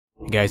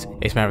Guys,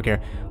 it's Maverick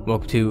here.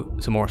 Welcome to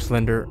some more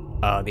Slender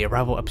The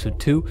Arrival episode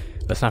 2.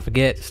 Let's not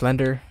forget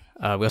Slender.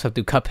 We also have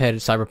to do Cuphead,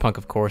 Cyberpunk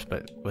of course,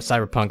 but with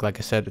Cyberpunk, like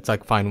I said, it's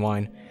like fine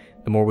wine.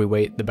 The more we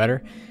wait, the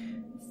better.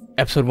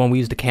 Episode 1 we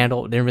used a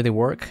candle, it didn't really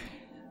work.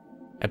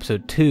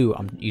 Episode 2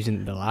 I'm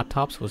using the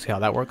laptop, so we'll see how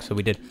that works. So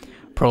we did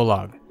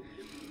Prologue,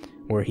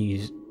 where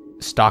he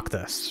stalked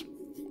us.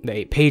 The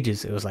 8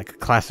 pages, it was like a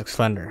classic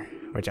Slender,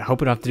 which I hope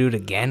we don't have to do it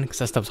again, because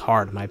that stuff's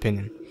hard in my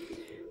opinion.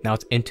 Now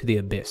it's Into the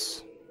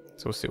Abyss.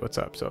 So we'll see what's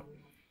up. So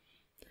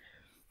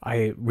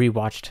I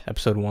rewatched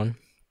episode 1.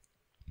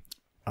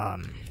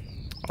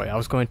 Wait, I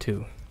was going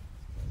to.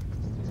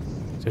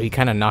 So he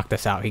kind of knocked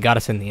us out. He got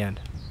us in the end.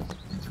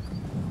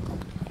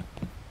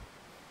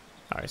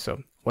 Alright,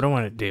 so what I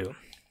want to do,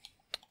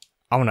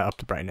 I want to up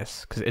the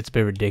brightness because it's a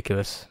bit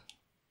ridiculous.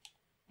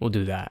 We'll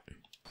do that.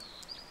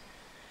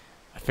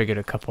 I figured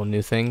a couple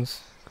new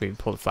things. Could we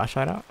pull the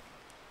flashlight out?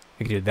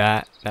 We could do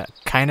that. That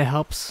kind of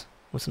helps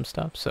with some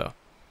stuff. So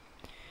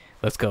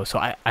let's go. So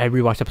I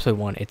rewatched episode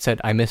 1. It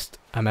said I messed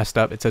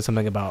up. It said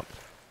something about,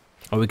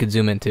 oh, we could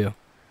zoom in too.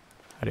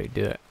 How do we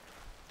do it?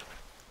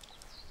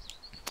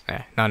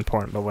 Not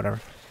important, but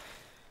whatever.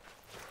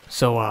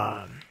 So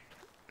what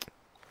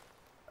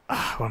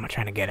am I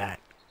trying to get at?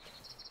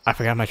 I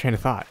forgot my train of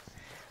thought.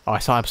 Oh, I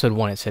saw episode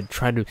 1. It said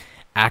try to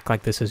act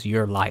like this is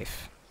your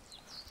life.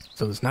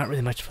 So there's not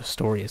really much of a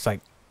story. It's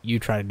like you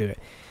try to do it.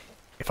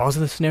 If I was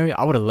in this scenario,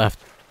 I would have left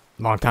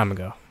a long time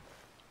ago.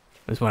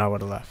 This is when I would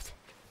have left.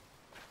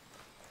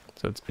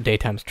 So it's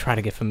daytimes. Try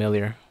to get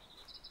familiar.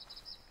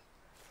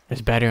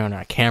 There's battery on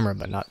our camera,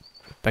 but not,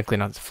 thankfully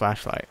not the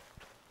flashlight.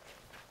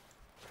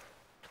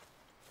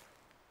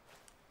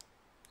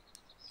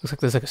 Looks like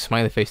there's like a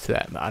smiley face to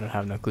that, but I don't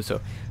have no clue. So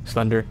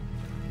Slender.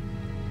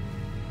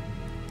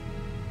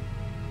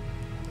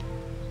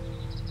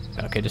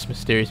 Okay, just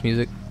mysterious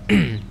music.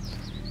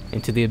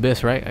 Into the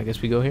Abyss, right? I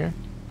guess we go here.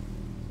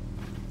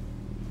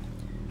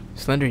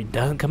 Slender, he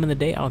doesn't come in the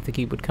day. I don't think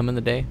he would come in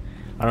the day.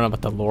 I don't know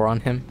about the lore on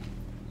him.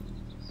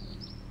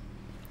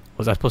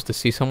 Was I supposed to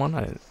see someone?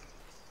 I didn't.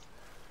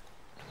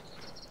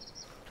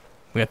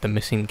 We got the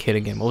missing kid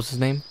again. What was his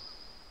name?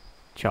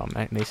 Charles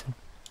Mason.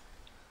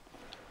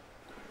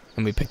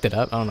 And we picked it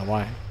up. I don't know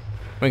why.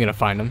 We're gonna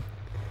find him.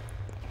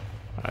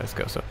 Alright, let's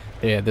go. So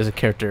yeah, there's a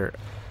character.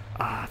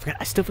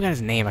 I still forgot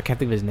his name. I can't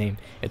think of his name.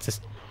 It's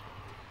just.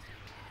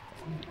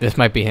 This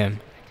might be him.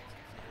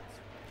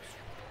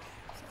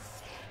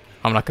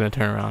 I'm not gonna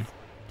turn around.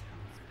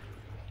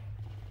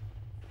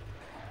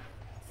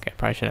 Okay,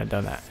 probably shouldn't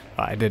have done that.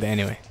 Oh, I did it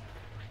anyway.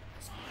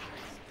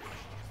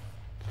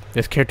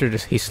 This character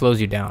just, he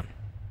slows you down.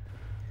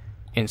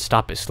 And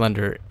Stop It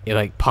Slender, it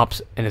like pops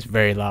and it's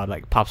very loud,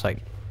 like pops like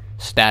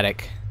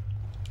static.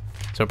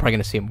 So we're probably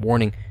gonna see him.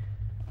 Warning.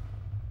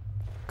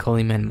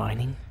 Cully men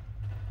mining.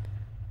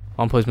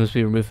 All employees must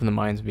be removed from the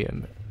mines via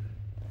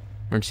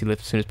emergency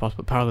lift as soon as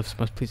possible. Power lifts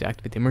must please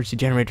activate the emergency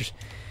generators.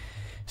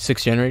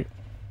 6 generator.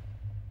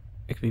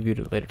 It can be viewed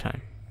at a later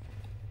time.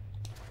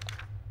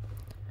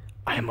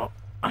 I'm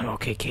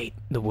okay, Kate.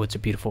 The woods are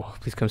beautiful.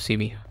 Please come see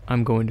me.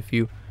 I'm going to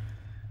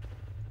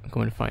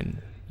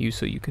find you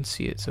so you can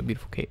see it. So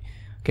beautiful, Kate.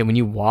 Okay, when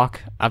you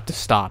walk, I have to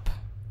stop,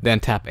 then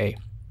tap A,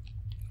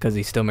 because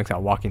he still makes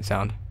that walking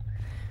sound.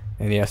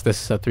 And yes,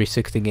 this is a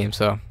 360 game,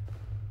 so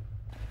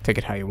take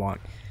it how you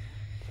want.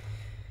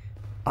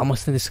 I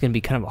almost think this is gonna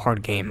be kind of a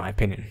hard game, in my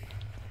opinion.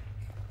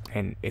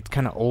 And it's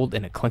kind of old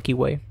in a clunky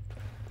way.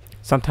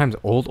 Sometimes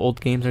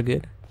old games are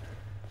good.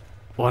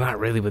 Well, not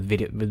really with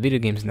video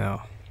games.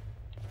 No,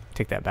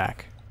 take that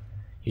back.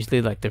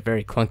 Usually, like, they're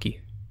very clunky.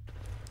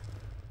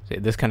 So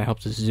this kind of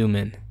helps us zoom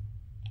in.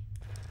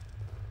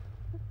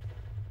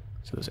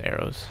 So those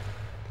arrows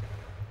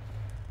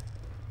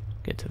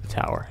get to the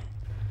tower.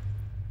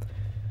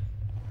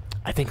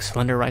 I think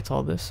Slender writes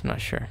all this. I'm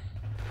not sure.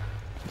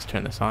 Let's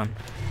turn this on.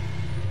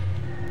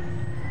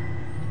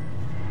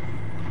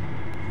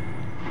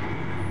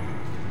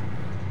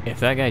 If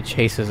that guy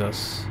chases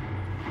us,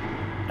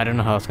 I don't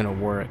know how it's gonna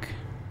work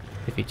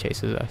if he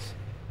chases us.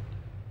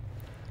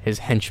 His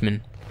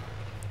henchman.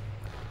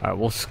 Alright,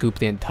 we'll scoop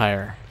the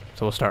entire.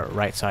 So we'll start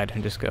right side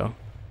and just go.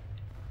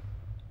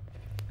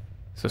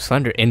 So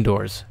Slender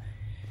indoors.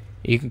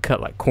 You can cut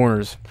like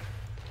corners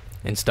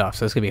and stuff,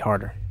 so it's gonna be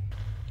harder.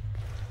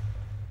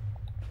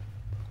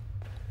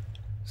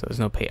 So there's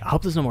no page. I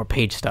hope there's no more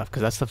page stuff,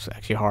 because that stuff's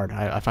actually hard.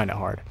 I find it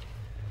hard.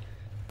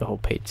 The whole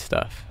page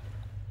stuff.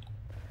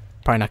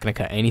 Probably not gonna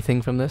cut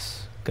anything from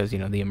this, because you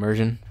know the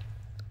immersion.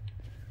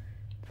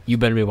 You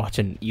better be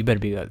watching. You better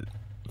be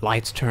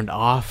lights turned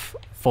off,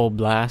 full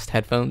blast,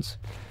 headphones.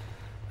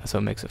 That's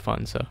what makes it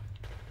fun. So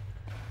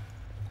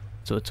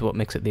it's what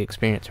makes it the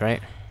experience,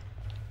 right?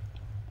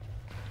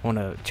 I want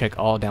to check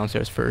all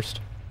downstairs first.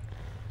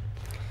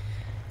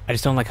 I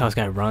just don't like how this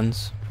guy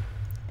runs.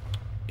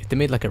 If they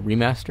made like a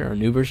remaster or a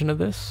new version of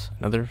this,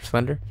 another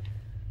Slender,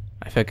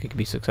 I feel like it could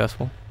be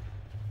successful.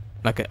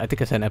 Like I think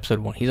I said in episode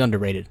 1, he's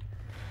underrated.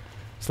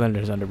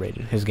 Slender is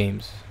underrated. His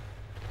games.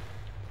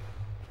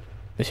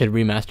 They should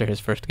remaster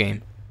his first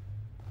game.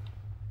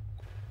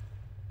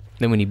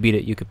 Then when you beat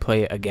it, you could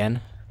play it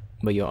again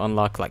but you'll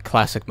unlock like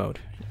classic mode,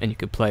 and you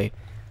could play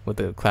with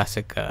the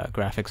classic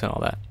graphics and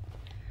all that.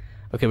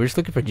 Okay, we're just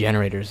looking for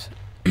generators.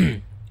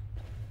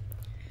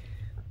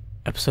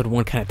 Episode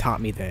 1 kind of taught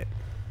me that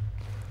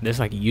there's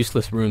like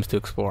useless rooms to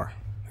explore.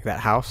 Like that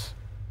house,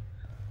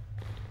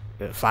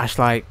 the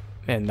flashlight,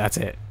 and that's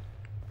it.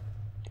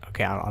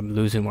 Okay, I'm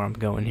losing where I'm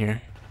going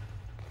here.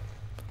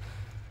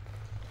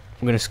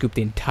 I'm gonna scoop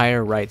the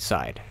entire right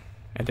side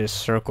and just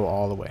circle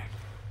all the way.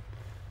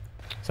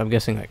 So I'm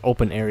guessing like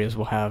open areas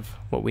will have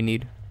what we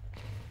need,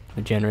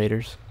 the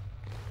generators.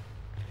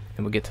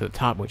 And we'll get to the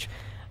top, which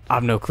I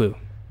have no clue.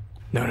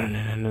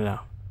 No.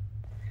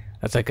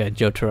 That's like a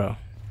Jotaro.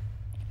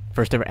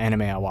 First ever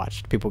anime I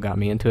watched. People got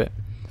me into it.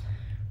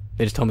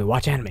 They just told me,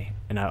 watch anime.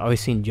 And I've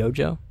always seen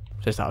JoJo.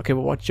 So I thought, okay,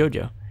 well, watch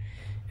JoJo.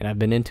 And I've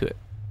been into it.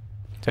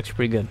 It's actually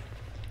pretty good.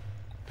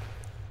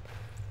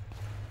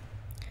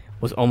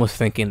 Was almost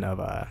thinking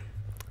of,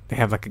 they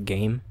have like a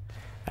game.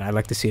 And I'd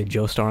like to see a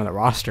Joestar on the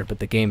roster, but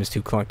the game is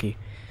too clunky.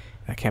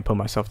 I can't put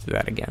myself through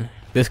that again.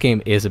 This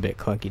game is a bit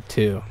clunky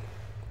too.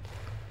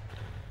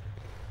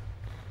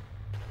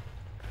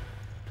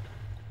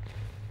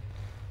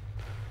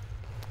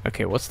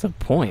 Okay, what's the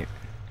point?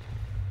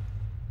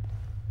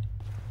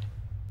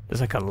 There's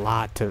like a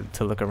lot to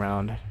look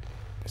around.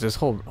 Is this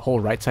whole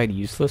right side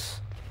useless?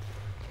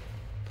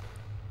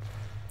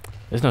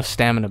 There's no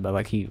stamina, but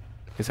like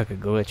it's like a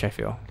glitch, I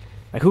feel.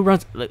 Like who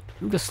runs, like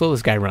who the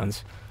slowest guy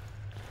runs?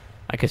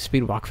 I could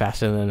speed walk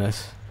faster than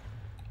this.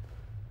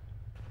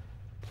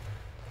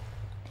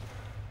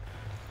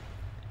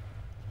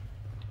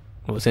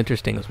 What was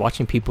interesting was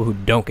watching people who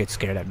don't get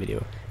scared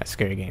at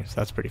scary games.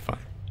 That's pretty fun.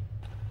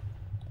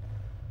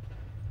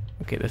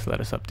 Okay, this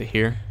led us up to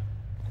here.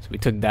 So we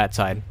took that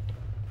side.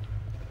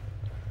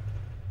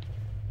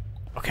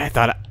 Okay, I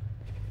thought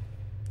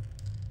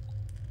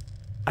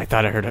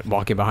I heard it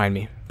walking behind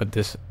me, but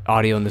this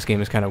audio in this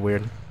game is kind of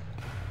weird.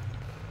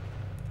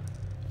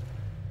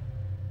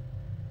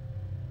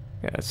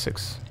 Yeah, that's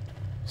six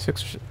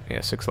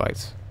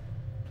lights.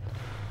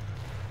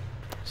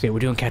 So yeah, we're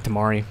doing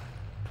Katamari.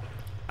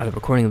 At the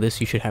recording of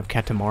this, you should have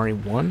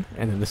Katamari 1,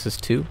 and then this is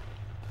 2.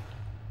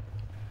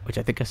 Which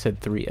I think I said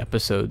 3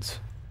 episodes.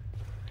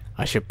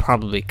 I should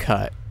probably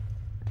cut.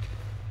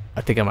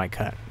 I think I might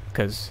cut,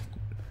 because...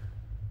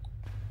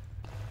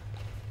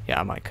 Yeah,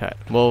 I might cut.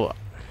 Well,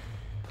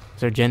 is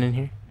there a gen in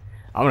here?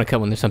 I'm gonna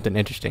cut when there's something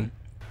interesting.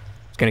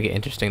 It's gonna get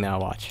interesting now,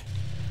 watch.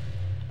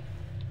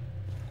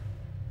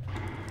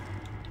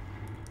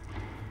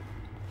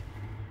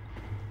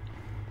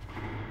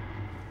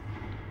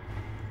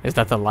 Is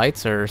that the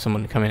lights or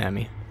someone coming at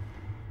me?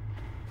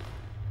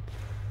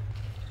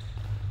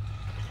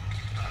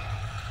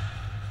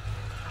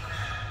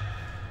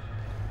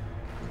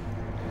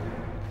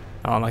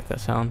 Oh, I like that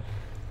sound.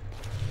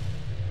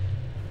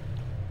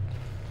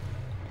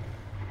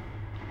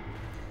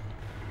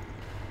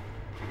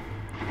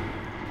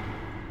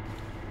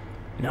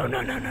 No.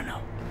 Yeah,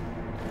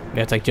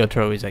 it's like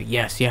Jotaro, he's like,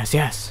 yes. Have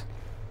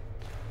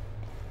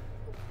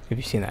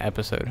you seen that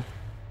episode?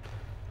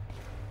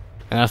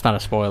 And that's not a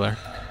spoiler.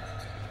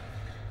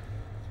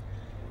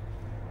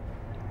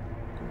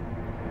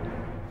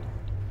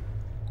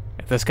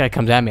 If this guy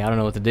comes at me, I don't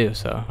know what to do,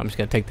 so I'm just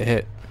gonna take the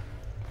hit.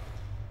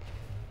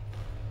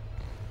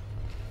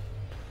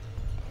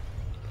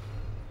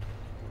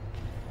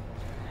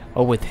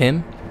 Oh, with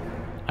him,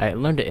 I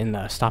learned it in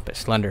Stop It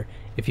Slender.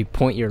 If you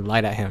point your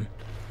light at him,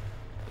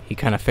 he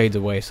kind of fades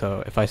away.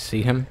 So if I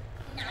see him,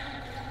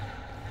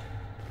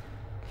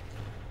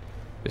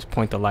 just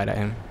point the light at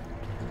him.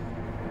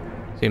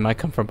 So he might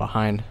come from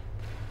behind.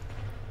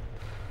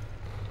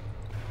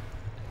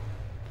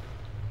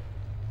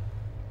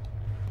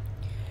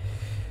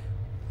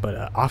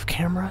 But off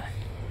camera,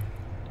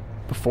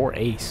 before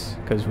Ace,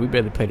 because we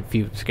barely played a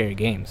few scary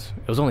games.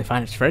 It was only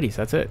Five Nights at Freddy's.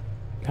 That's it.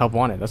 Help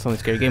Wanted. That's the only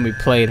scary game we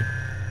played,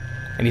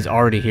 and he's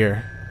already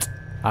here.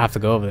 I have to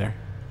go over there.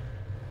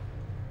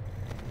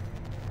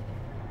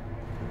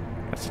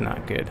 That's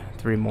not good.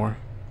 3 more.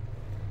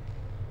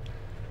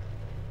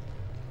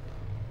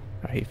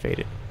 Oh, he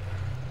faded.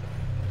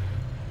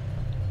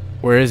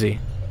 Where is he?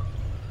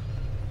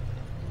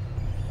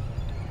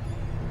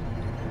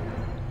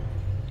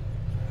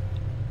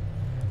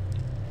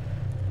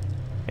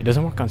 It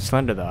doesn't work on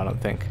Slender though, I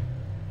don't think.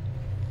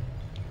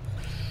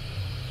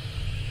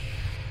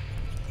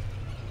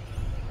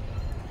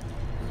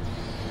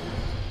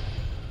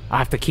 I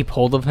have to keep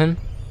hold of him.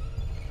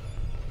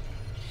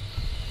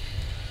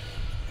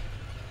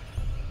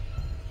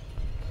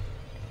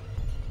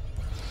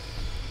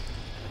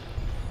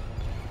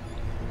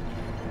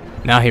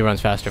 Now he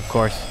runs faster, of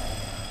course.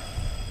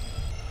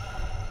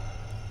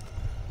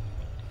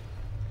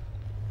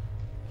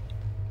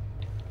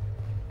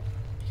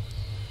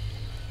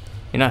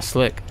 You're not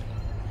slick.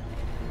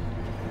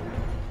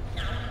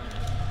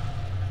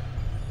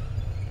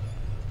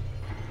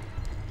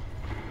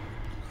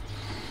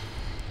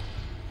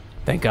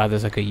 Thank God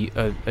there's like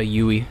a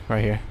Yui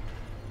right here.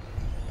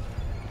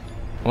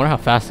 I wonder how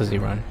fast does he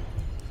run?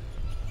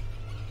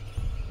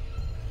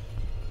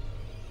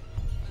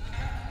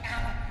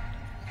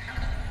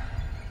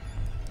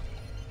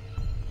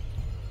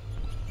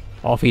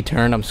 Oh, if he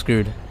turned, I'm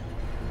screwed.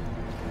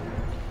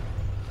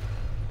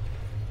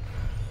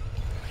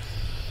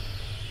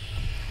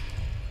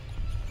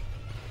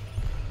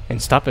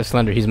 And stop at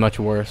Slender, he's much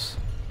worse.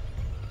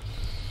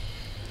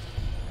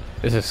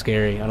 This is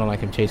scary. I don't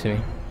like him chasing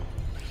me.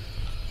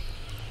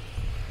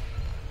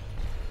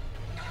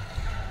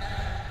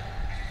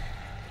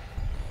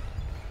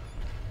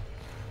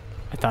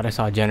 I thought I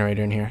saw a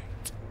generator in here.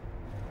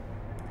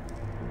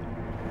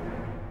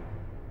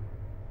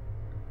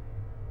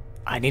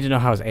 I need to know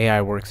how his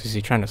AI works. Is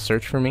he trying to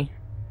search for me?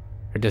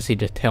 Or does he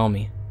just tell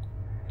me?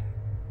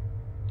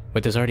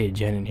 But there's already a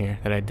gen in here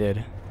that I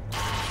did.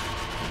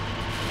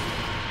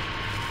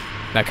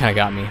 That kind of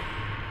got me.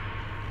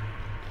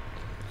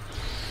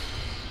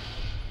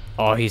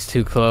 Oh, he's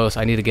too close.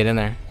 I need to get in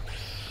there.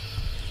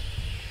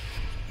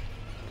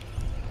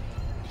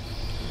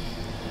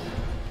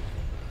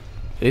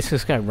 At least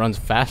this guy runs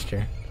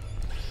faster.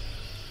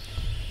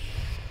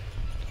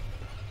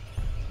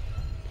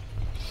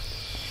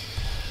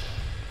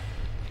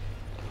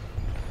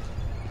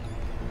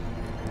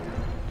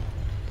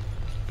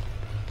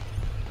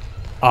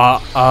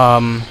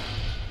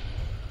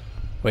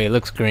 Wait, it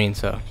looks green,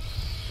 so.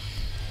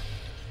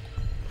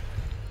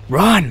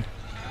 Run!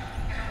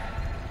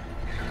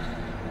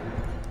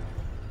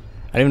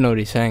 I don't even know what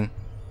he's saying.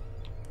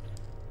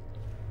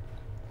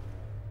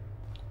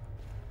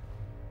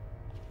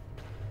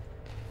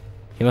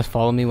 He must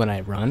follow me when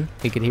I run?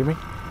 He could hear me?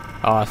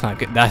 Oh, that's not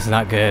good. That's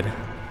not good.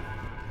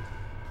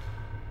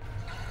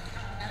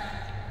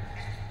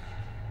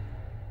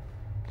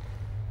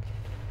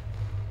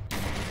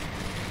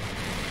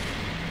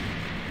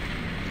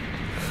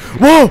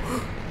 Whoa!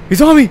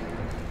 He's on me!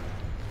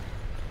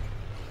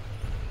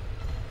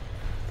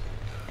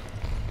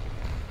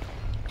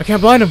 I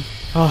can't blind him.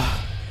 Oh.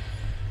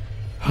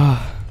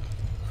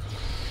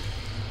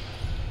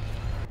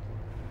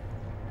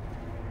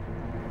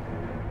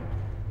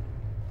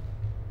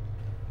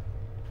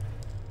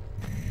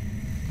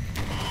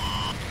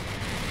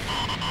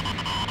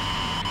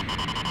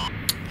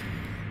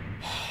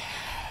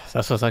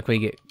 That's what it's like when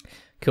you get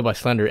killed by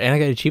Slender. And I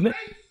got an achievement?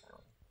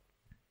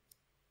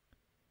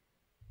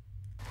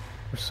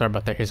 Sorry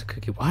about that. Here's a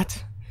cookie.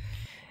 What?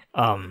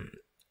 All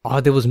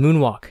I did was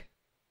moonwalk.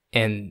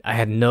 And I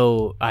had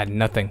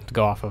nothing to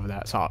go off of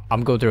that. So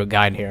I'm going through a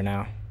guide here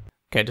now.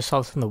 Okay, I just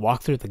saw this in the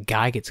walkthrough. The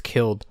guy gets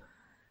killed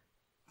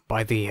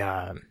by the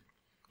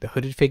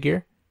hooded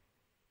figure.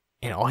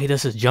 And all he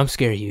does is jump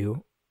scare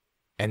you.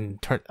 And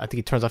I think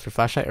he turns off your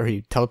flashlight or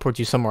he teleports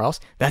you somewhere else.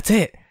 That's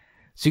it.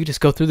 So you can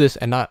just go through this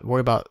and not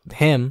worry about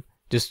him.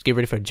 Just get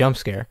ready for a jump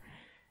scare.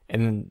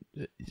 And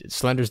then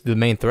Slender's the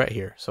main threat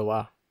here. So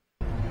wow.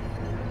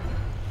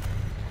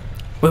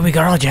 Wait, we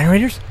got all the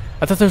generators?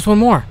 I thought there was one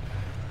more.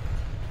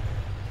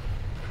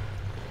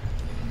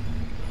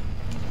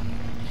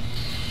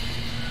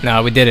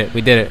 No, we did it.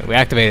 We did it. We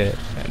activated it.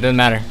 It doesn't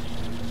matter.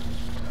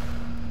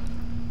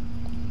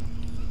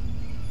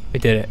 We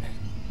did it.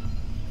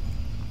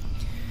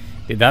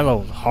 Dude, that level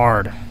was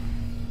hard.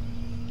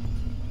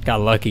 Got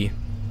lucky.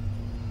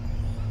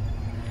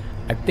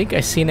 I think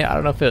I seen it. I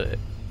don't know if it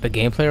the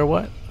gameplay or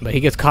what, but he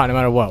gets caught no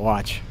matter what.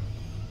 Watch.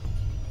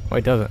 Oh,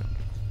 he doesn't.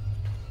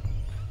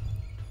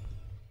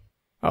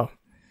 Oh,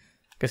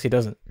 guess he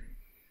doesn't.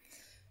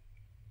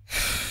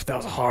 That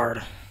was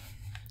hard.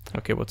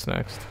 Okay, what's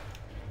next?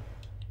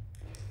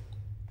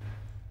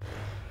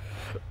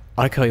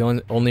 I like how he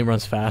only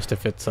runs fast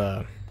if it's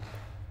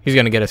he's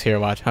gonna get us here.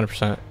 Watch,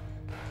 100%.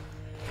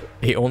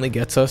 He only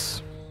gets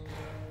us.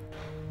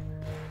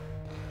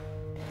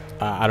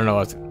 I don't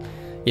know.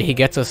 Yeah, he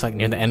gets us like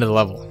near the end of the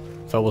level,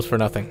 so it was for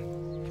nothing.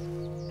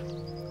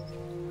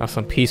 Have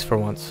some peace for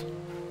once.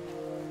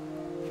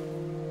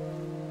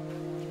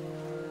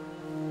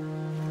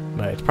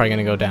 But it's probably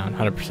gonna go down,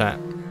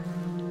 100%.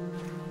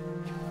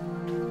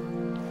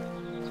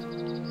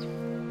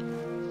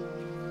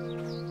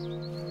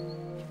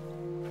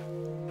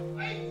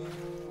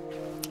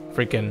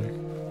 Freaking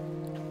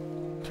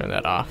turn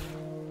that off.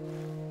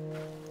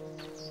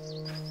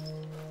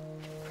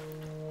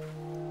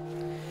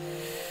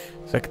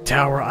 It's like a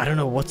tower. I don't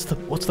know what's the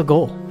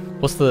goal.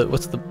 What's the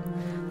that's the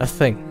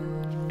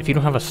thing. If you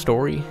don't have a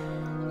story,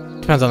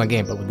 depends on the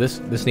game. But with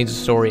this needs a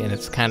story, and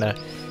it's kind of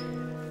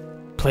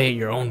play it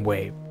your own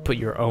way. Put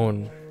your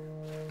own.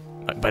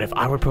 But if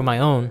I were to put my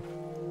own,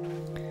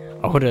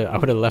 I would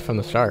have left from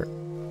the start.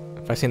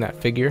 If I seen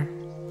that figure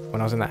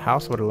when I was in that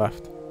house, I would have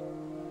left.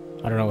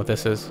 I don't know what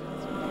this is.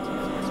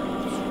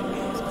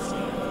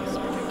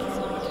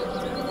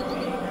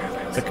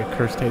 It's like a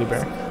cursed teddy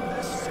bear.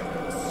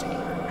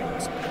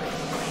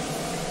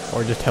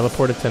 Or just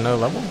teleported to another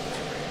level?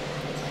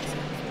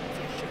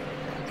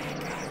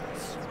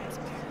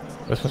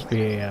 This must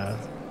be a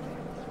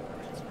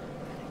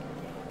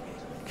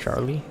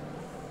Charlie?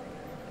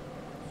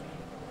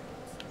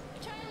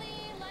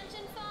 Charlie,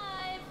 luncheon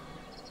 5.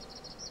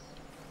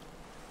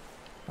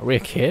 Are we a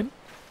kid?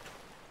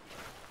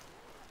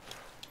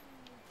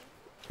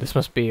 This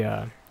must be you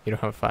don't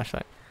have a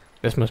flashlight.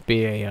 This must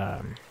be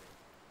a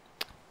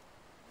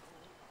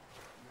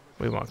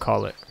what do you want to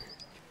call it?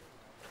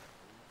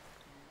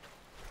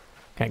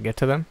 Can't get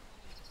to them?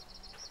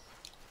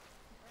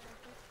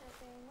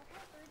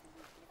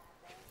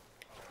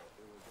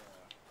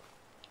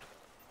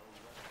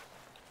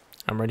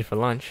 I'm ready for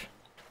lunch.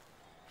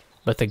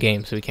 But the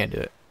game, so we can't do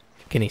it.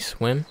 Can he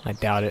swim? I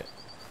doubt it.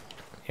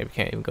 Yeah, we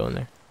can't even go in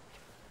there.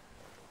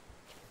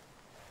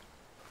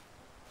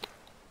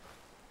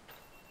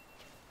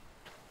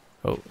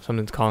 Oh,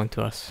 something's calling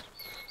to us.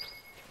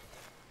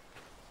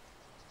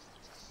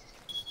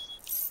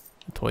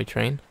 A toy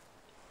train.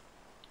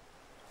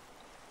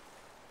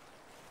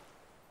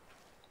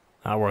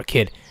 We're a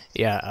kid.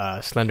 Yeah,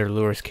 Slender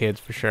lures kids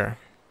for sure.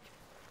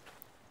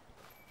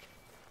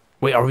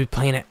 Wait, are we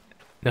playing it?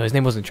 No, his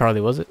name wasn't Charlie,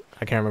 was it?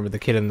 I can't remember the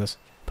kid in this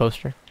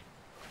poster.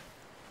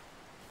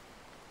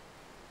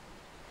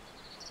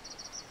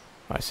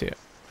 Oh, I see it.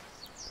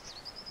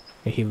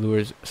 Yeah, he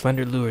lures...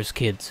 Slender lures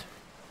kids.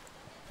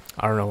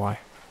 I don't know why.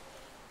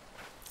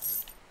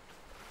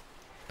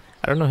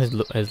 I don't know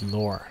his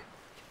lore.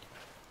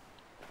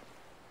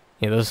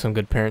 Yeah, those are some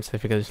good parents. They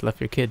figure just left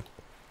your kid.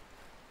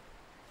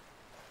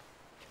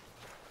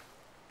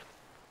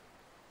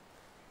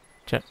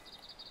 Check.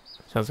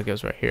 Sounds like it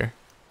was right here.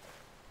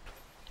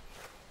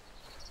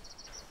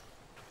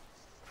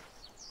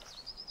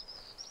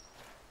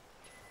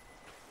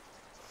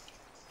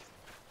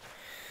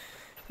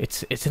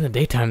 It's in the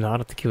daytime though. I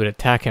don't think he would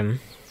attack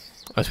him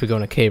unless we go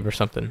in a cave or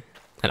something.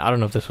 And I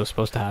don't know if this was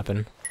supposed to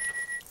happen.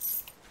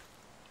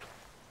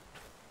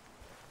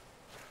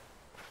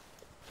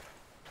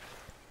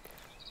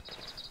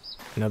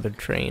 Another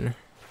train.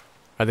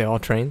 Are they all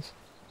trains?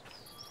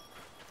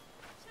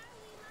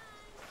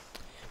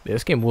 Yeah,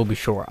 this game will be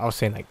short. I was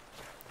saying like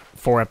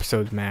 4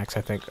 episodes max,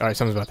 I think. Alright,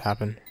 something's about to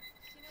happen.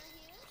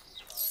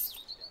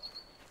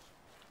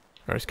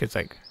 Or this kid's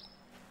like...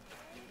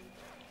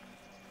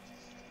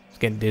 he's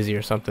getting dizzy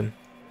or something.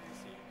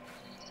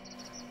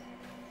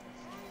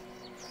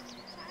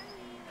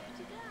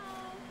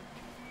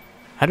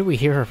 How do we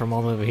hear her from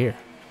all over here?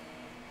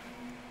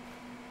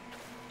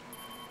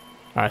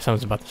 Alright,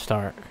 something's about to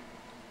start.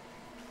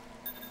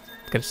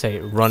 It's gonna say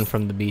run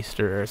from the beast,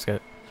 or it's gonna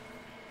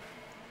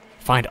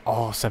find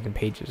all 7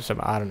 pages or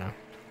something. I don't know.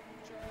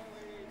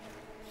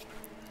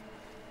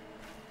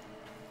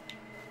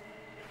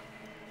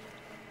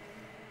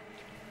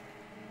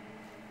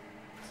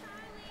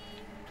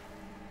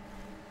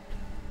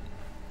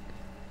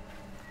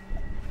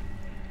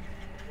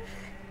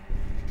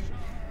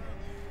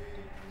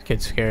 This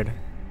kid's scared.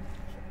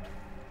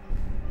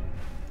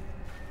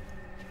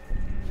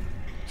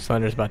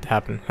 Slender's about to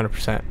happen,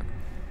 100%.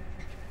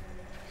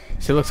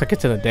 See, it looks like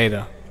it's in the day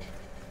though.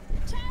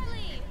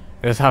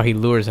 That's how he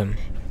lures him.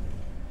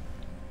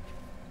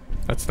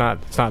 It's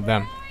not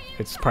them.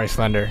 It's probably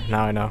Slender.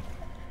 Now I know.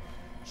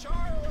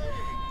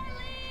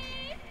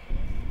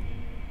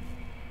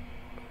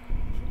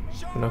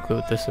 No clue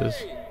what this is.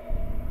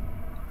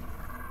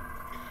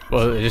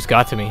 Well, it just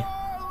got to me.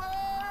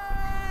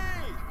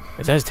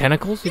 Is that his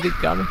tentacles? You think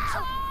got me?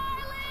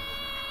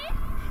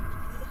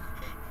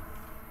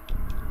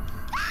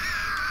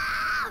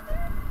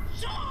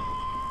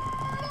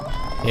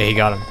 Yeah, he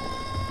got him.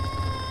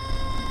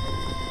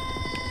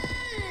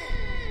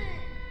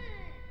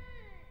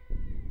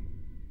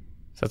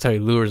 So that's how he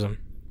lures him.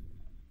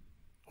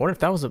 I wonder if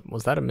that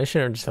was that a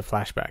mission or just a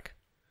flashback?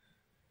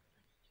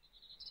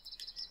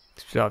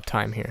 We still have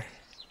time here.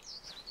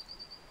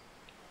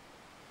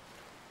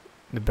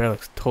 The bear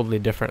looks totally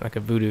different, like a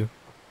voodoo.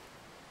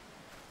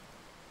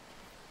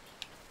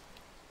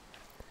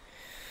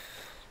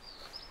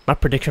 My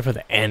prediction for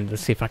the end.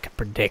 Let's see if I can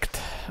predict.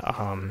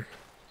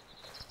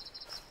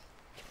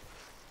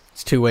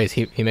 It's 2 ways.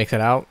 He makes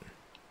it out,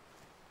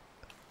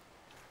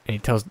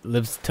 and he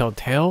lives to tell a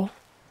tale,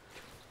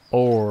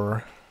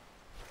 or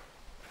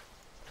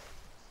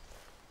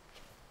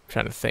I'm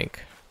trying to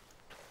think.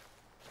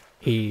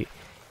 He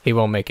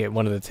won't make it.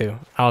 One of the two.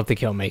 I don't think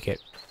he'll make it.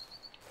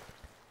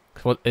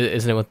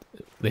 Isn't it what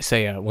they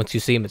say? Once you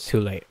see him, it's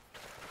too late.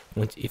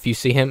 If you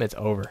see him, it's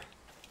over.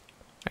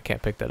 I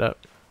can't pick that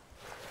up.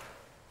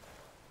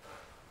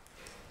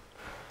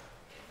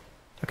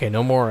 Okay,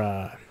 no more.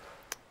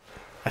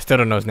 I still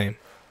don't know his name.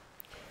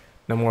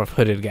 No more of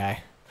hooded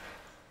guy.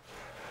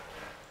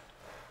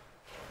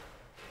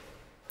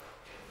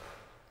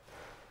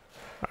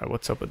 Alright,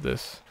 what's up with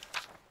this?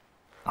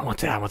 I want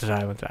to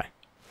die.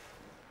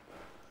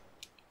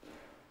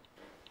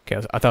 Okay,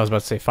 I thought I was about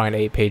to say find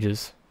 8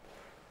 pages.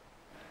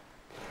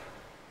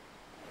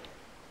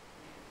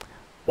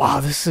 Wow,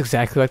 this is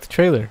exactly like the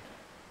trailer.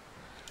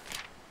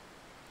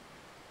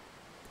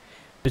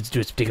 Let's do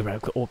it. Think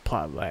about the old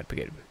plot lad.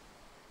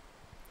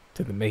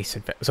 To the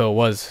Mason. So it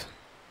was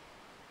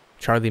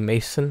Charlie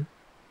Mason.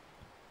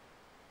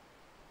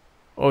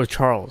 Oh,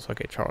 Charles.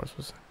 Okay, Charles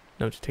was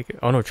no to take it.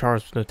 Oh no,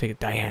 Charles was no to take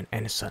it. Diane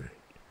and his son,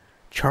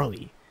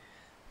 Charlie,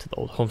 to the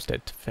old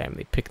homestead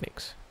family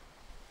picnics.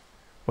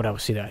 What I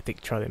would see that I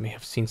think Charlie may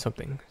have seen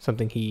something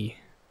he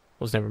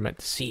was never meant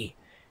to see,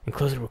 and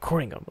close the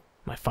recording of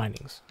my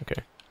findings.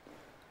 Okay.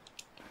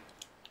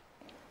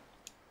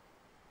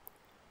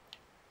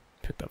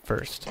 Picked up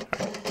first.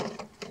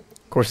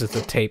 Of course, it's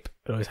a tape.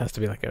 It always has to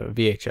be like a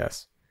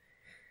VHS.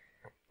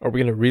 Are we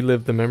gonna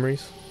relive the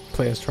memories?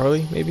 Play as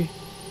Charlie, maybe?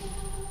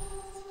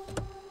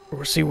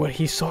 Or see what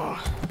he saw?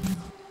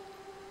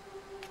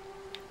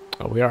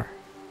 Oh, we are.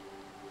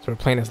 So we're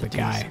playing as the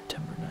guy.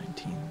 September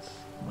 19th.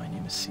 My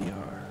name is CR,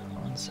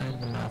 on site of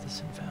the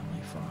Matheson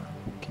family farm,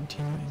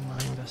 continuing my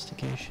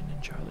investigation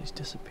in Charlie's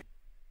disappearance.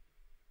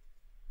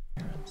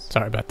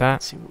 Sorry about that.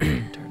 Let's see what we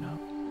can turn up.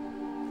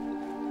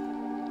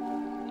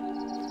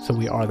 So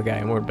we are the guy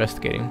and we're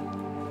investigating.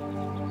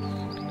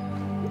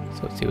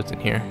 So let's see what's in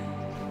here.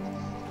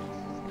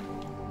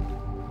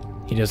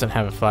 He doesn't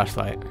have a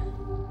flashlight.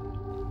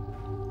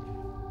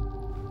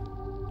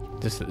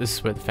 This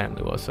is where the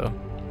family was, so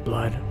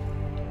blood.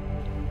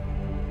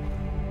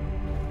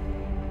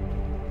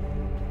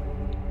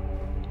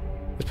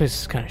 This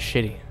place is kind of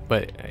shitty,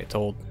 but it's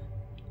old.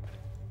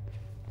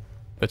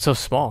 But it's so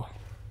small.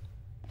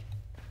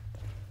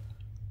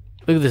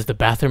 Look at this, the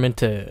bathroom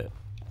into...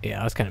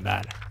 Yeah, that's kind of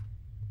bad.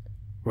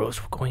 Rose,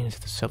 we're going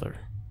into the cellar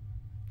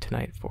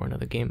tonight for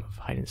another game of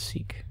hide and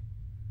seek.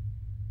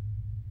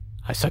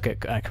 I suck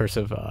at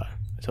cursive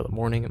until the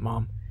morning, and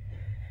Mom,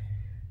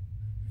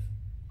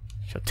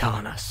 she'll tell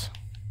on us.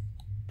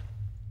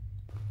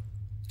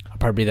 I'll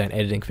probably be that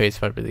editing phase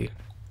if I really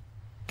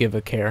give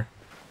a care.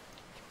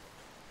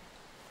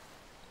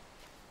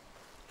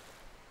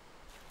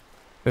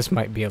 This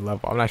might be a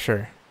level, I'm not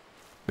sure.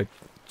 The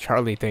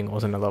Charlie thing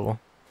wasn't a level.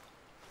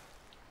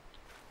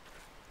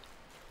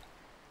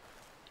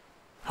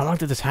 How long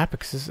did this happen?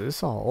 Because this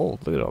is all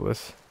old. Look at all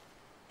this.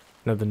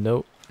 Another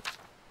note.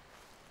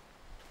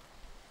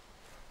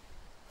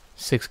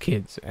 6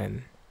 kids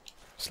and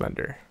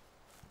Slender.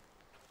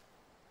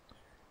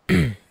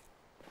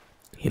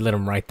 He let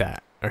him write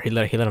that, or he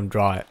let him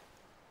draw it,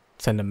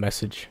 send a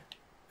message,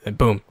 and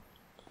boom.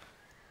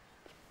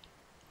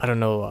 I don't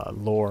know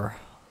lore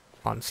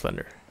on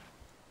Slender,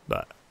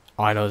 but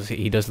all I know is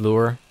he does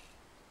lure.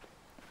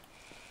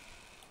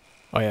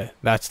 Oh yeah,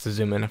 that's the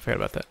zoom in. I forgot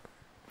about that.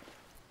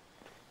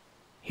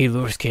 He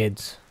lures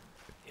kids.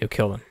 He'll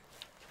kill them.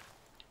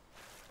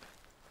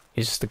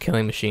 He's just a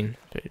killing machine.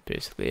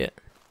 Basically it.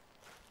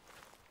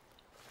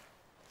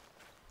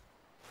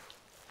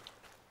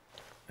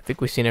 I think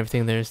we've seen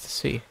everything there is to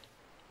see.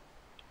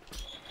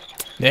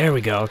 There we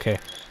go. Okay.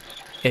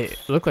 It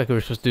looked like we were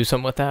supposed to do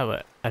something with that,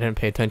 but I didn't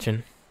pay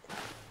attention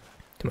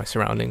to my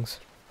surroundings.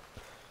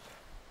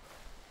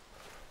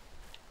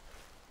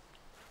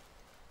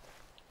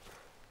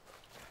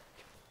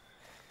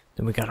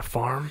 Then we got a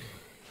farm.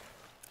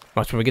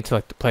 Watch when we get to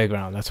like the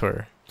playground, that's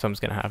where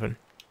something's gonna happen.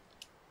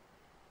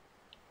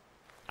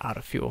 Out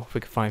of fuel. If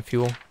we can find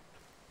fuel.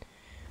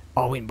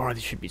 Oh, wheat and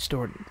barley should be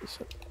stored in this.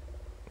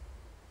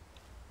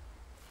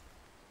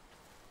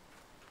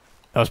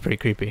 That was pretty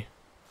creepy.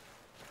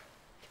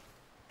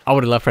 I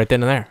would have left right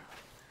then and there.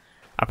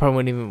 I probably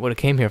wouldn't even would have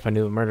came here if I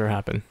knew a murder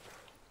happened.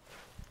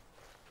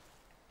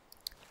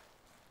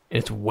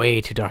 It's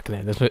way too dark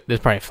in there. There's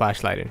probably a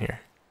flashlight in here.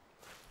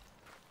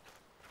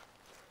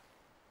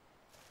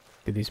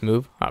 Did these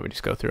move? Oh, we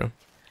just go through them.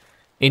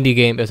 Indie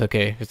game, that's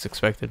okay. It's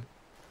expected.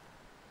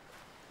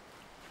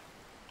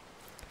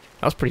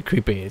 That was pretty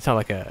creepy. It's not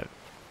like a...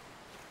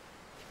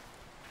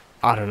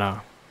 I don't know.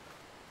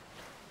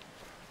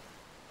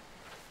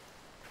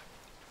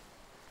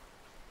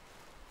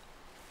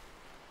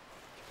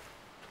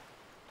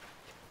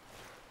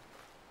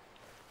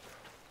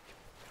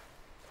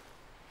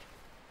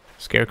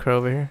 Scarecrow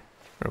over here?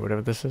 Or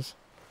whatever this is.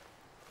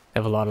 They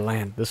have a lot of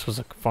land. This was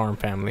a farm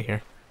family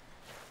here.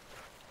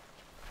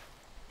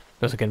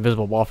 There was like an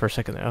invisible wall for a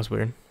second there. That was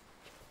weird.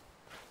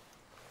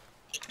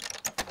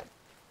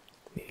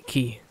 Need a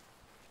key.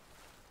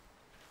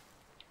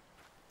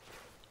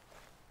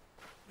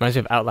 Reminds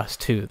me of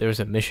Outlast 2. There was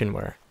a mission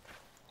where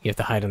you have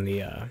to hide in the...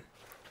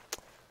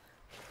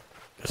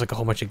 There's like a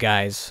whole bunch of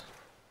guys.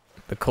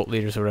 The cult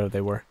leaders or whatever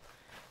they were.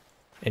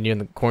 And you're in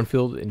the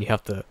cornfield and you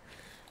have to...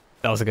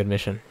 That was a good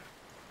mission.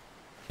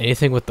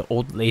 Anything with the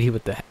old lady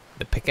with the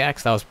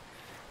pickaxe, that was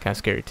kind of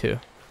scary too.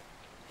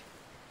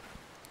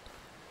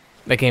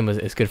 That game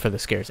is good for the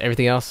scares.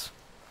 Everything else,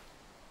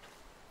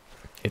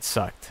 it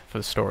sucked for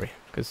the story.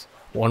 Because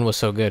 1 was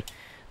so good.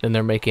 Then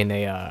they're making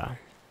a,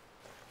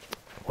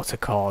 what's it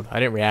called? I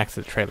didn't react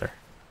to the trailer.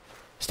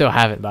 Still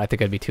haven't, but I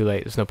think I'd be too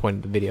late. There's no point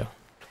in the video.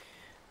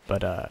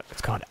 But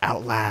it's called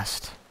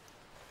Outlast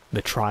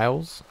The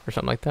Trials or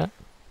something like that.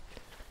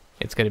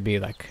 It's going to be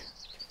like...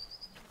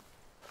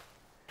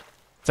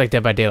 It's like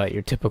Dead by Daylight,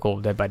 your typical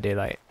Dead by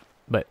Daylight,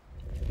 but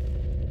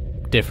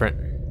different.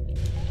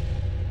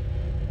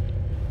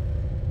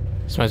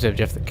 This reminds me of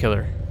Jeff the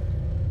Killer.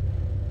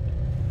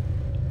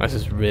 This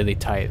is really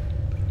tight.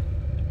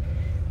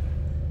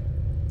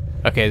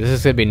 Okay, this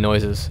is gonna be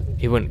noises.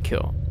 He wouldn't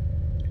kill.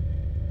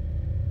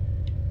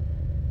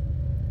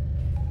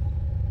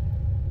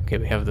 Okay,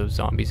 we have those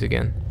zombies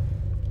again.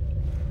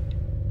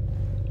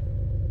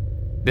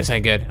 This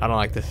ain't good. I don't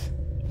like this.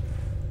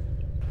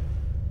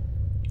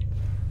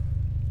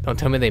 Don't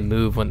tell me they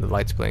move when the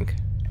lights blink.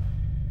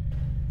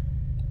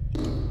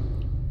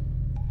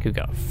 We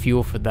got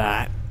fuel for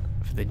that.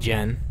 For the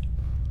gen.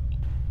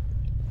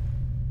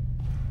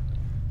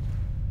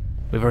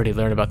 We've already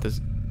learned about this.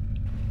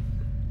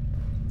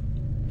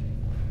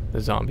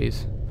 The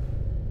zombies.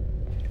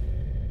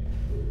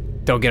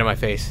 Don't get in my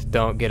face.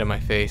 Don't get in my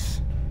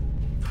face.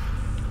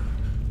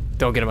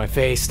 Don't get in my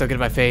face. Don't get in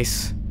my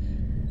face.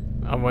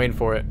 I'm waiting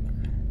for it.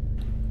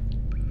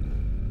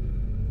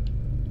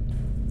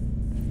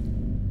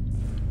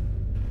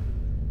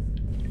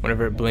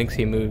 Whenever it blinks,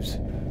 he moves.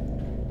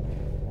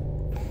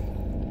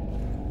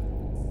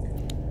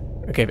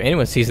 Okay, if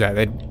anyone sees that,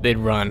 they'd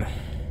run.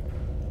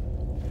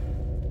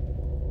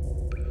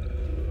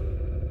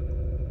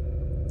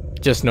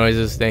 Just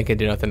noises, they can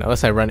do nothing.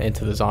 Unless I run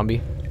into the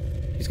zombie.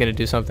 He's gonna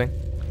do something.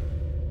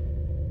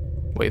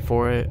 Wait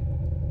for it.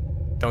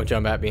 Don't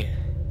jump at me.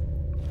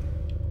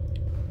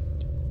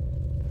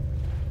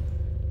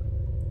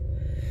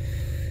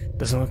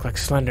 Doesn't look like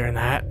Slender in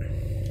that.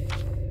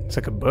 It's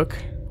like a book.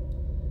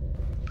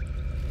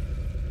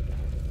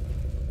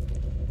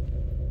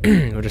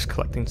 We're just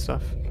collecting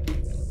stuff.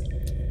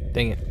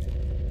 Dang it.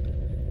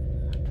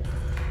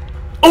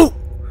 Oh!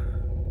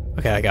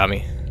 Okay, that got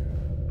me.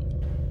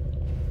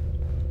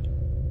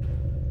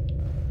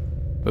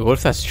 Wait, what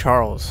if that's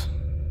Charles?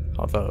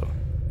 Although...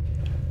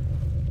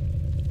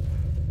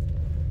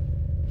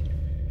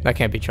 that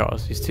can't be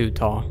Charles, he's too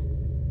tall.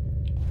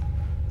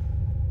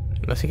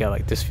 Unless he got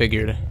like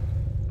disfigured.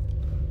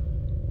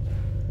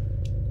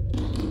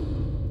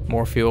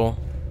 More fuel.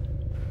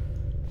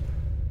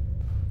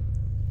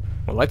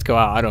 Well, lights go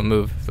out, I don't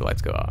move if the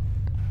lights go out.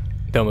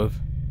 Don't move.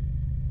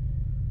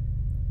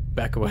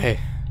 Back away.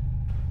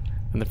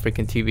 On the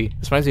freaking TV.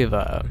 This reminds me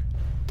of,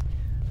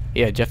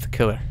 yeah, Jeff the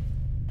Killer.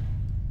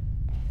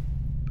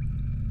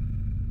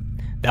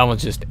 That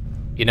one's just,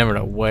 you never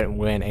know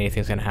when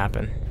anything's gonna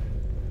happen.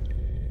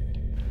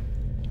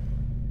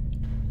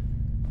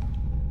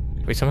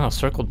 We somehow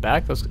circled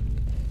back? Those,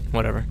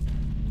 whatever.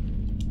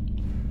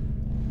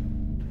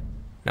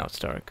 Now it's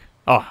dark.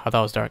 Oh, I thought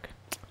it was dark.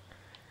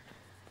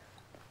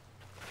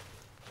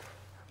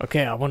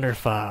 Okay, I wonder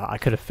if I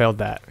could have failed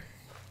that.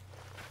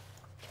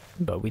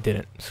 But we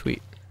didn't.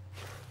 Sweet.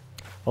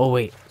 Oh,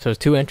 wait. So there's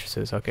 2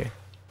 entrances. Okay.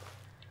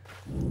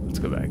 Let's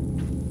go back.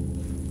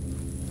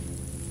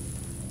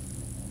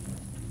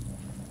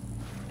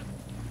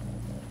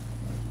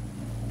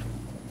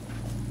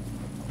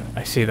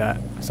 I see that.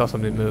 I saw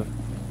something move.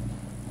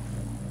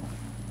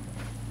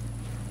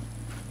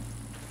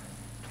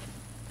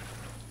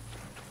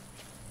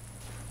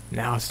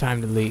 Now it's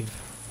time to leave.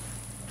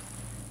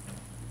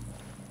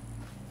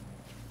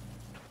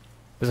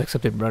 There's like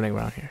something running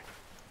around here.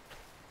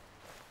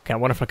 Okay, I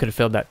wonder if I could have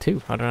failed that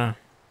too. I don't know.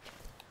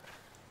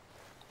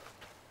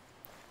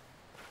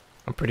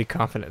 I'm pretty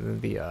confident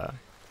in the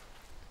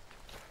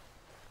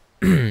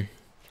Is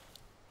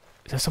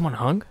that someone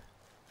hung?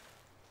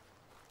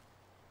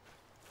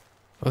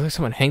 It looks like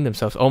someone hanged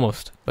themselves,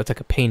 almost. But it's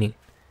like a painting.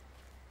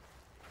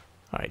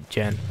 Alright,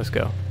 Jen, let's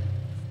go.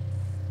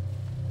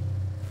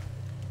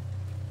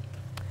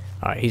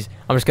 Alright,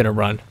 I'm just gonna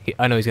run.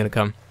 I know he's gonna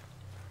come.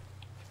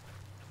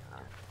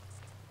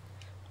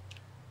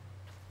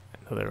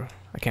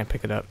 I can't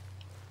pick it up.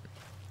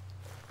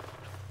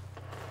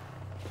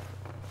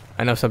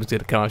 I know something's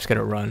gonna come, I'm just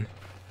gonna run.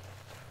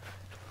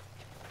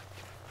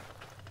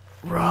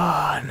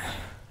 Run!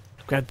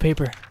 Grab the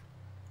paper.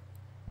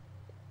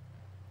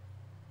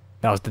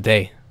 That was the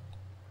day.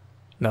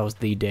 That was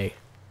the day.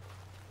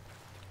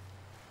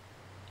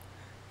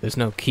 There's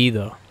no key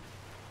though.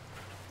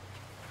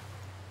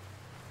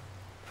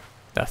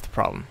 That's the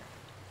problem.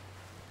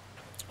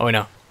 Oh wait,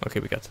 no. Okay,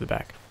 we got to the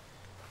back.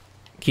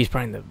 Key's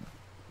probably in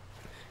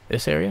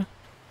this area?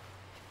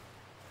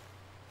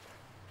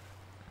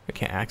 We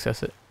can't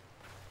access it.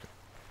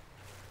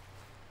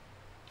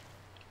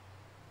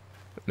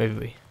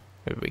 Maybe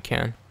we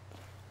can.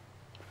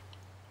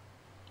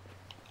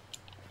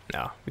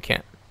 No, we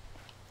can't.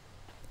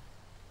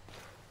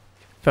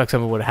 I feel like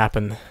something would have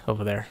happened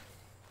over there.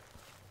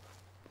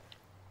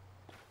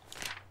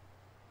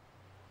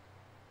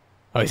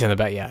 Oh, he's in the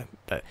back. Yeah,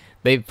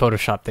 they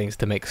photoshopped things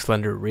to make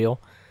Slender real.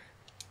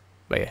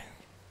 But yeah,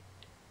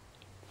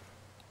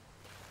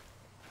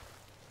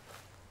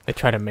 they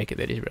try to make it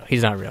that he's real.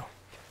 He's not real.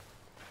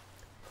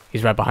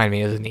 He's right behind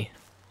me, isn't he?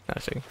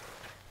 Okay,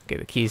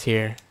 the key's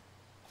here.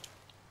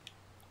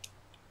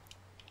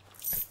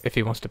 If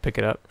he wants to pick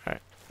it up, all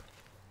right.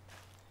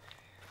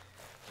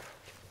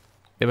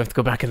 Then we have to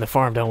go back in the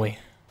farm, don't we?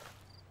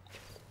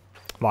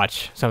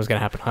 Watch, something's gonna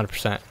happen,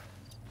 100%.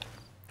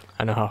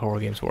 I know how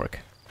horror games work.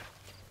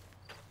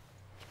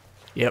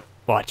 Yep,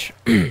 watch.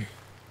 I'm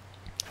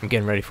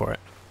getting ready for it.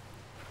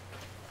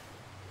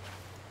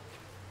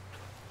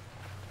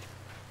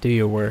 Do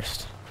your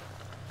worst.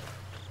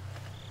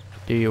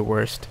 Do your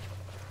worst.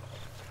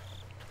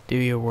 Do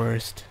your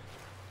worst.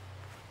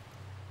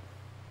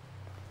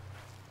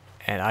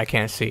 And I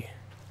can't see.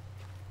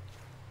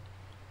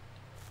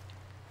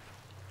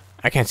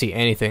 I can't see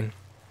anything.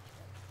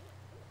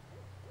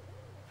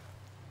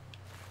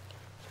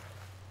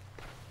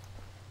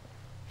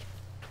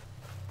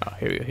 Oh,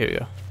 here we go, here we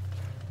go.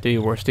 Do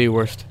your worst, do your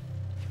worst.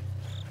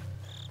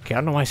 Okay, I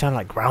don't know why I sound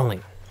like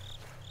growling.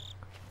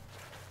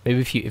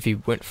 Maybe if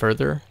you went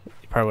further,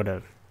 if probably would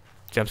have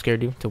jump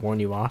scared you to warn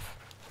you off.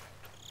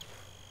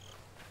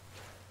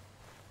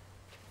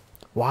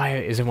 Why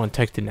is everyone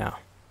texting now?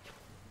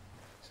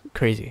 It's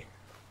crazy.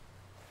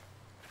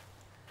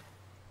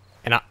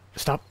 And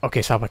stop.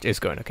 Okay, stopwatch is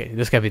going. Okay,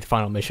 this gotta be the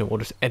final mission. We'll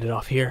just end it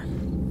off here.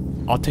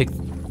 I'll take.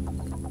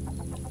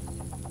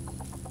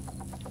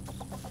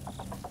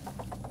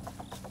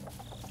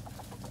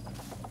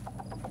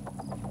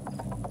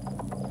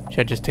 Should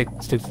I just stick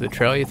to the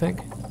trail, you think?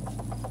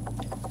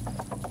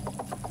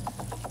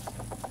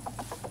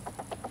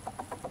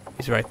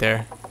 He's right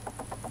there.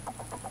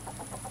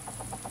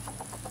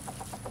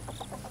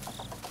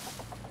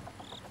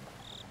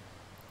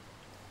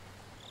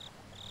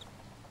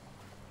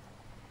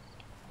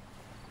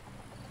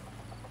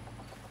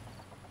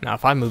 Now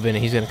if I move in,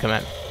 he's gonna come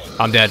at me.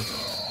 I'm dead.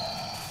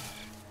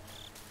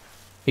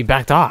 He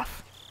backed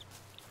off.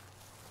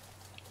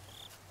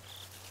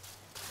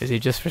 Is he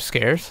just for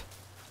scares?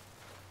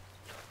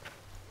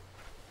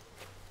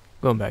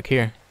 Going back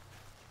here.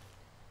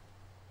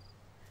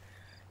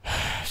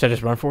 Should I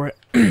just run for it?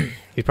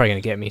 He's probably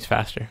gonna get me. He's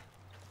faster.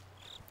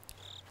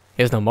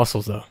 He has no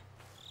muscles though.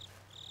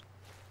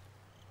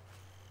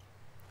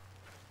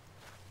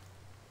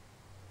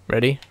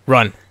 Ready?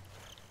 Run.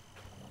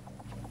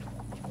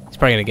 He's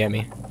probably gonna get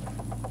me.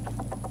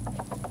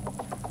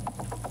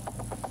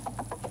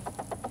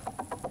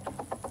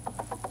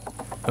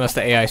 Unless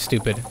the AI is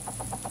stupid.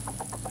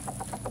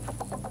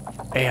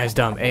 AI's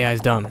dumb.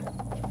 AI's dumb.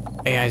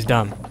 AI's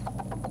dumb.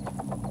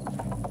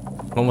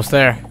 I'm almost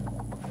there.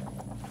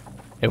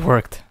 It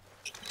worked.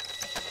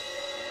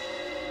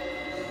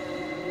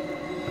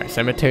 Alright,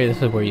 cemetery,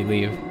 this is where you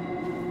leave.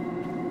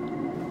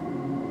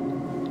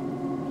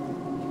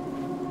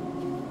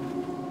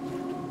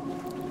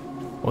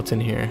 What's in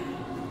here?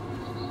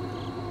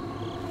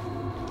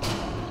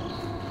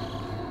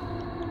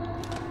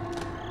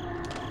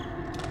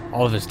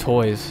 All of his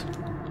toys.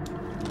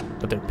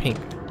 But they're pink.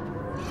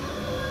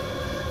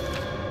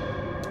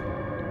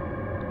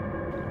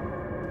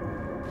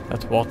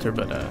 That's Walter,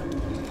 but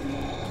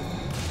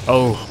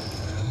oh.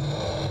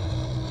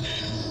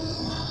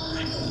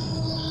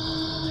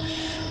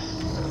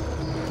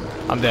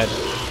 I'm dead.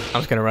 I'm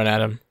just gonna run at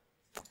him.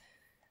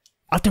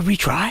 I have to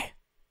retry?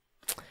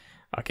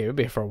 Okay, we'll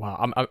be here for a while.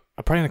 I'm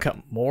probably gonna cut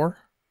more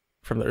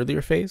from the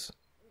earlier phase.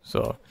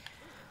 So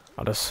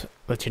I'll just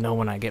let you know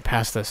when I get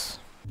past this.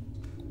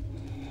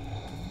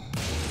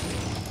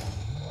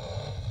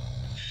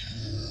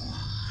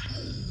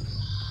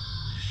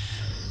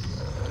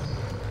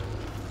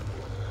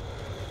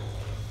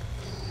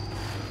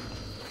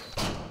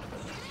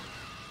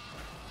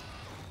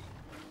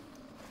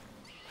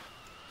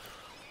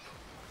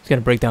 He's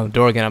gonna break down the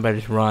door again. I better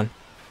just run.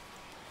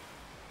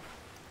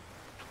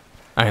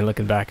 I ain't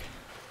looking back.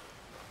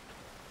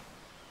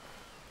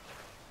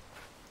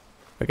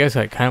 I guess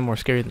like kind of more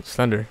scary than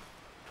Slender.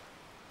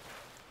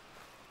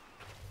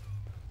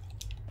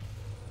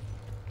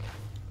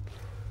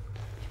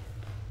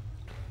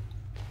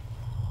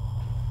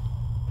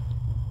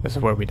 This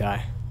is where we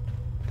die.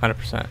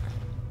 100%.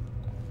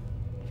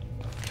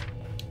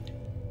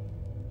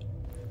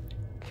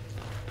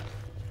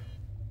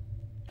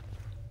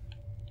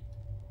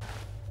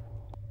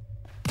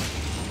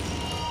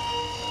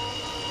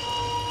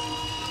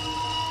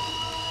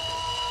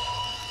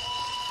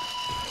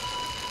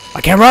 I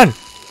can't run!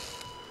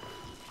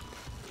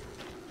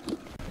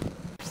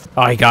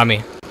 Oh, he got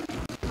me.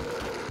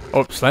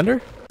 Oh,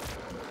 Slender?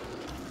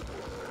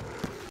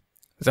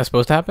 Is that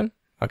supposed to happen?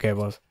 Okay, it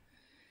was.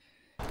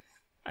 I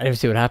didn't even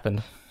see what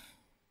happened.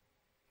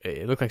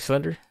 It looked like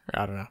Slender?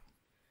 I don't know.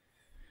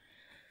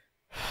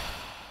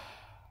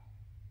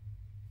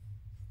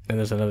 And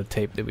there's another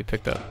tape that we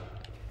picked up.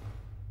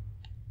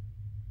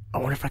 I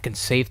wonder if I can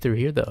save through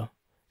here, though.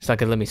 It's not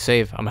gonna let me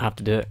save. I'm gonna have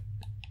to do it.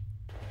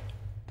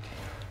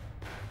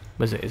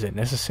 Is it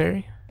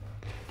necessary?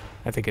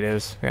 I think it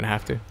is. I'm gonna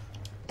have to.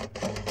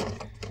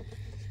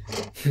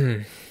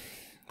 I'm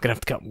gonna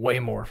have to cut way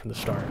more from the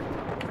start.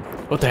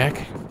 What the heck?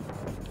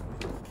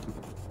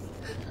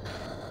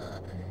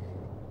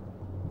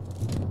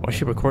 Why is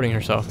she recording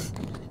herself?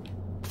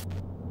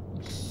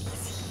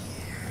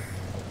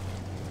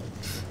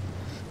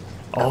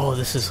 Oh,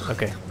 this is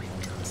okay.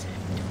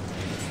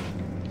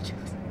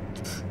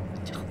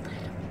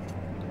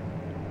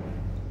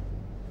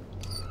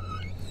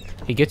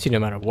 He gets you no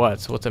matter what,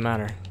 so what's it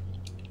matter?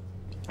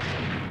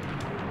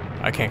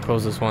 I can't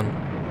close this one.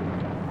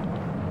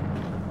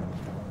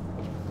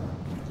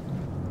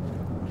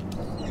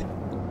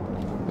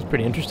 It's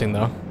pretty interesting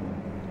though.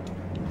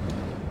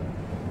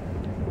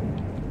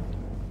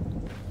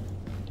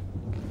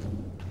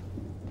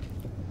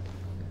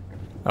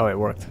 Oh, it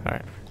worked.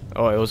 Alright.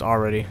 Oh, it was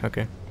already.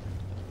 Okay.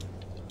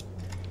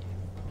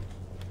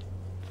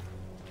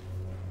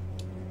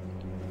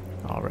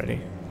 Already.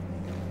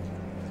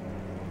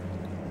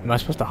 Am I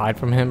supposed to hide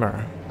from him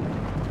or?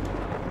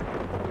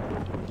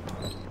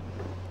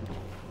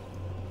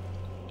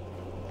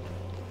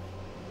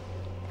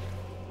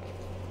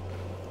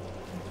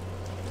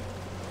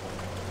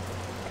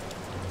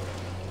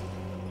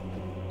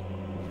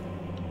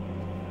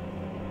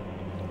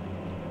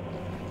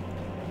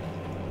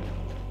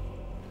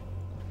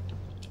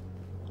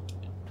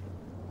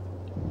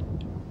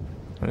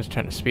 was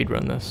trying to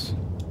speedrun this.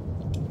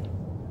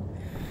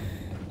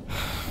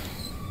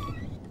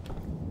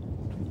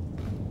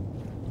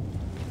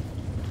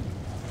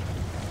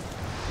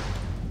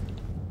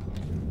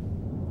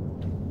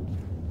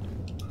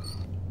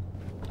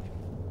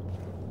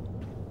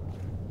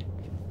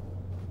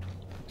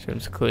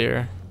 Seems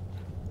clear.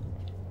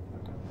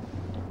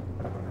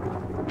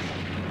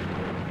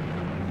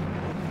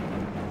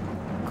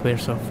 Clear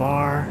so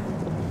far.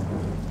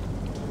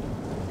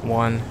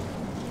 One.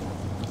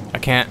 I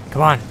can't.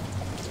 Come on.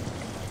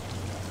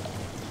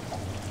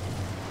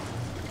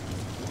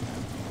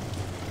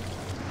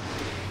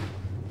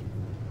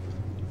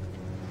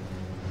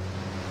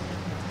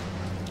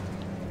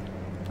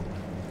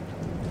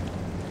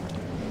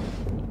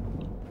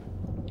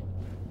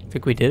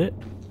 Think we did it?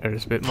 Or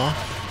just a bit more?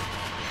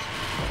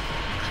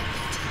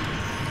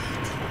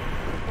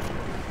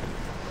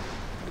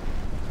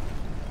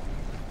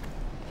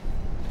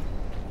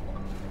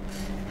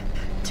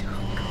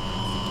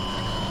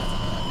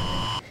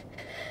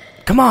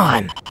 Come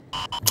on!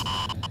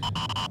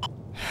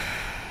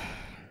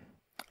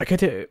 I can't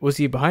tell. Was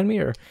he behind me,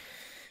 or I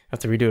have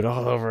to redo it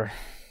all over?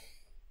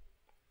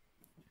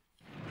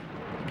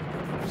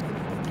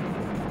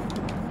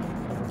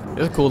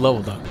 It's a cool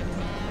level, though.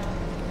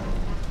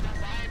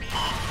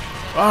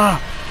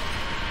 Ah!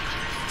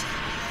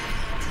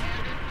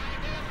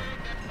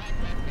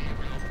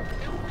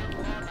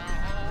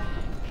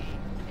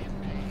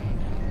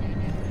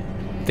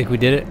 Think we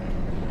did it?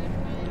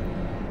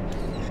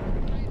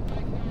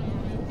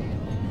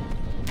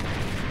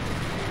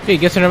 He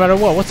gets it no matter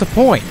what. What's the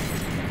point?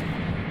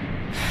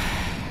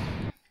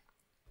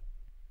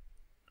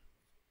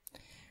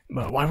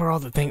 But why were all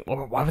the things?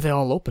 Why were they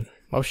all open?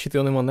 Why was she the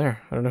only one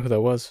there? I don't know who that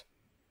was.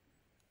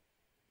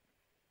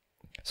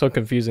 So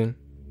confusing.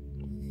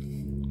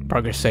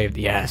 Progress saved.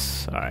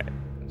 Yes. All right.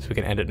 So we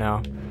can end it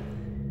now.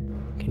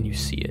 Can you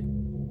see it?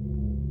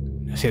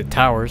 I see the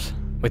towers.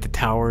 Wait, the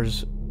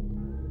towers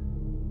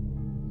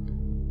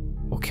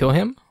will kill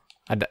him?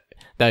 I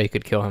doubt you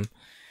could kill him.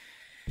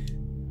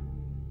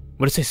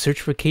 What did it say? Search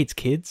for Kate's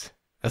kids?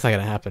 That's not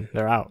gonna happen.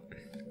 They're out.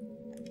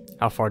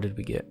 How far did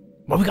we get?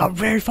 Well, we got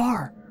very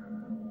far.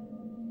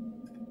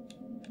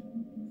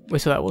 Wait,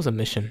 so that was a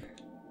mission.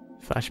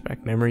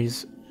 Flashback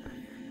memories.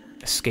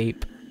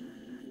 Escape.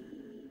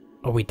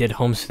 Oh, we did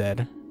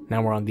Homestead.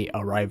 Now we're on The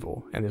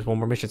Arrival. And there's one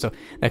more mission. So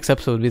next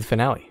episode would be the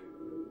finale.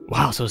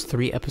 Wow, so it's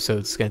 3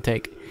 episodes it's gonna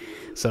take.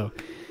 So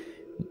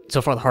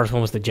far the hardest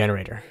one was the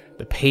generator.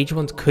 The page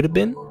ones could have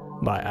been,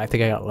 but I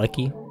think I got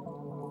lucky.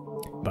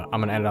 But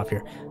I'm gonna end it off here.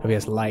 Hope you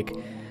guys like,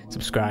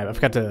 subscribe. I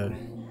forgot to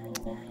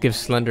give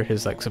Slender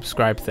his like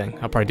subscribe thing.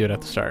 I'll probably do it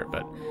at the start,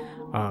 but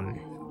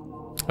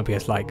hope you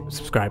guys like,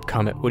 subscribe,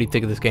 comment. What do you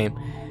think of this game?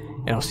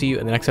 And I'll see you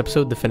in the next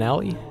episode, the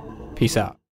finale. Peace out.